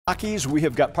Rockies, we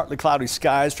have got partly cloudy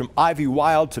skies from Ivy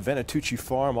Wild to Venatucci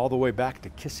Farm all the way back to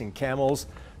Kissing Camels.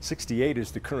 68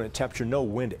 is the current temperature, no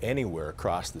wind anywhere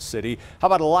across the city. How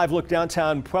about a live look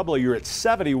downtown Pueblo? You're at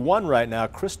 71 right now,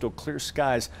 crystal clear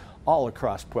skies all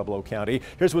across Pueblo County.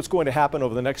 Here's what's going to happen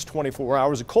over the next 24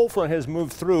 hours. A cold front has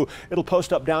moved through. It'll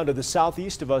post up down to the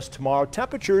southeast of us tomorrow.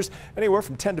 Temperatures anywhere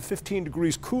from 10 to 15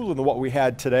 degrees cooler than what we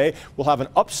had today. We'll have an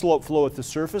upslope flow at the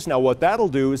surface. Now what that'll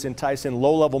do is entice in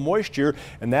low-level moisture,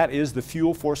 and that is the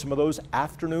fuel for some of those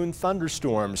afternoon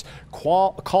thunderstorms.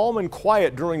 Calm and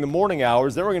quiet during the morning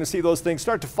hours. Then we're going to see those things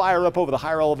start to fire up over the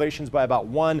higher elevations by about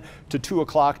 1 to 2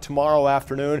 o'clock tomorrow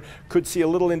afternoon. Could see a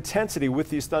little intensity with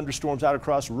these thunderstorms out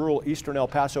across rural eastern El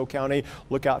Paso County.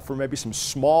 Look out for maybe some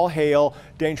small hail,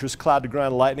 dangerous cloud to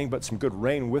ground lightning, but some good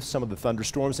rain with some of the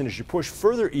thunderstorms. And as you push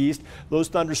further east, those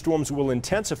thunderstorms will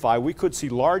intensify. We could see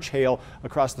large hail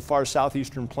across the far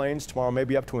southeastern plains tomorrow,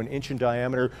 maybe up to 1 inch in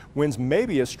diameter. Winds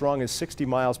maybe as strong as 60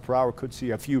 miles per hour. Could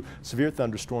see a few severe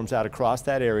thunderstorms out across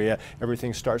that area.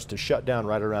 Everything starts to shut down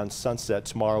right around sunset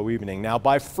tomorrow evening. Now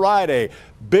by Friday,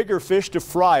 bigger fish to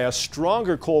fry. A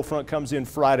stronger cold front comes in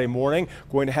Friday morning.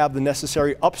 Going to have the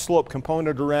necessary upslope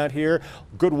component around here.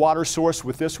 Good water source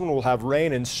with this one. We'll have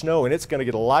rain and snow, and it's going to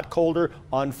get a lot colder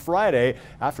on Friday.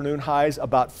 Afternoon highs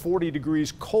about 40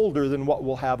 degrees colder than what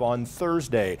we'll have on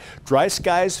Thursday. Dry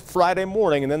skies Friday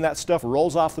morning, and then that stuff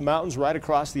rolls off the mountains right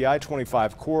across the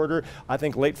I-25 corridor. I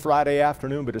think late Friday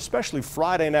afternoon, but especially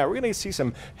Friday night, we're going to see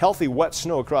some healthy wet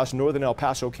snow across northern El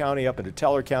Paso County up into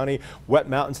Teller County. Wet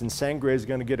mountains, and Sangre is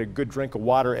going to get a good drink of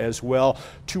water as well.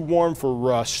 Too warm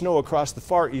for snow across the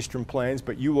far eastern plains,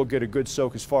 but you will get a good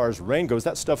soak as far as rain goes.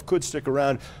 That stuff could stick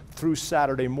around through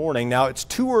Saturday morning. Now, it's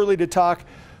too early to talk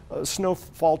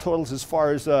snowfall totals as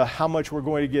far as how much we're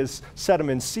going to get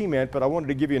sediment cement, but I wanted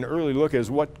to give you an early look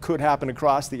as what could happen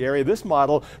across the area. This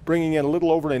model bringing in a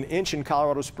little over 1 inch in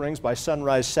Colorado Springs by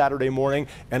sunrise Saturday morning,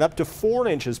 and up to 4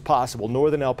 inches possible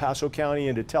northern El Paso County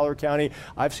into Teller County.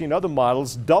 I've seen other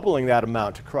models doubling that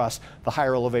amount across the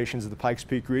higher elevations of the Pikes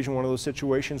Peak region. One of those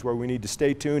situations where we need to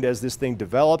stay tuned as this thing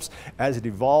develops. As it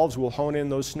evolves, we'll hone in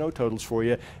those snow totals for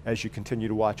you as you continue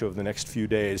to watch over the next few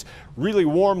days. Really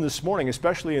warm this morning,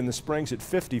 especially in the Springs at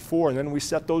 54, and then we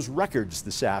set those records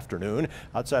this afternoon.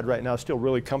 Outside right now, still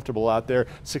really comfortable out there,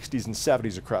 60s and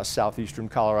 70s across southeastern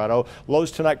Colorado.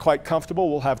 Lows tonight quite comfortable.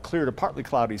 We'll have clear to partly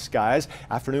cloudy skies.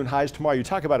 Afternoon highs tomorrow. You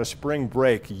talk about a spring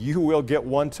break. You will get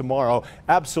one tomorrow.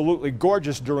 Absolutely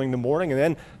gorgeous during the morning, and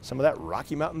then some of that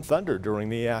Rocky Mountain thunder during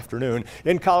the afternoon.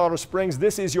 In Colorado Springs,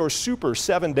 this is your super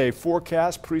 7-day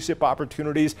forecast. Precip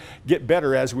opportunities get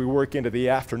better as we work into the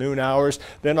afternoon hours.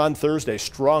 Then on Thursday,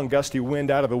 strong gusty wind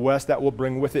out of the west. That will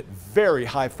bring with it very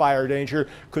high fire danger.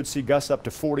 Could see gusts up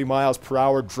to 40 miles per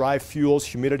hour. Dry fuels,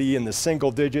 humidity in the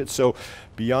single digits. So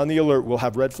be on the alert. We'll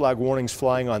have red flag warnings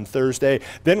flying on Thursday.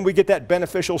 Then we get that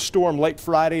beneficial storm late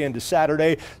Friday into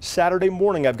Saturday. Saturday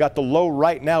morning, I've got the low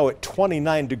right now at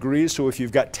 29 degrees. So if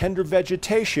you've got tender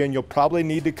vegetation, you'll probably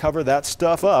need to cover that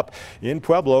stuff up. In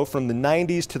Pueblo, from the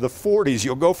 90s to the 40s,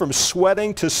 you'll go from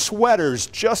sweating to sweaters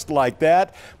just like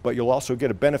that. But you'll also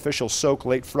get a beneficial soak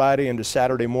late Friday into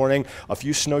Saturday morning. A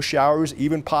few snow showers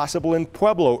even possible in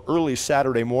Pueblo early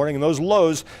Saturday morning. And those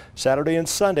lows Saturday and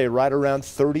Sunday right around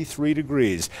 33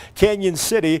 degrees. Canyon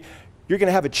City, you're going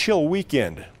to have a chill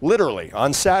weekend, literally.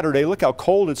 On Saturday, look how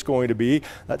cold it's going to be.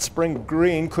 That spring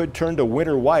green could turn to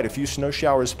winter white. A few snow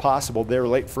showers possible there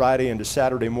late Friday into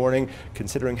Saturday morning.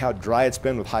 Considering how dry it's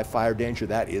been with high fire danger,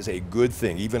 that is a good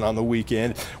thing, even on the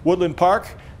weekend. Woodland Park,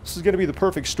 this is going to be the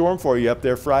perfect storm for you up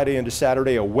there Friday into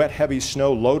Saturday. A wet, heavy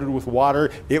snow loaded with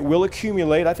water. It will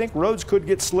accumulate. I think roads could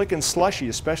get slick and slushy,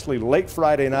 especially late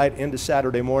Friday night into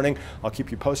Saturday morning. I'll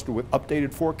keep you posted with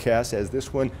updated forecasts as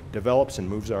this one develops and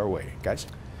moves our way. Guys?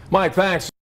 Mike, thanks.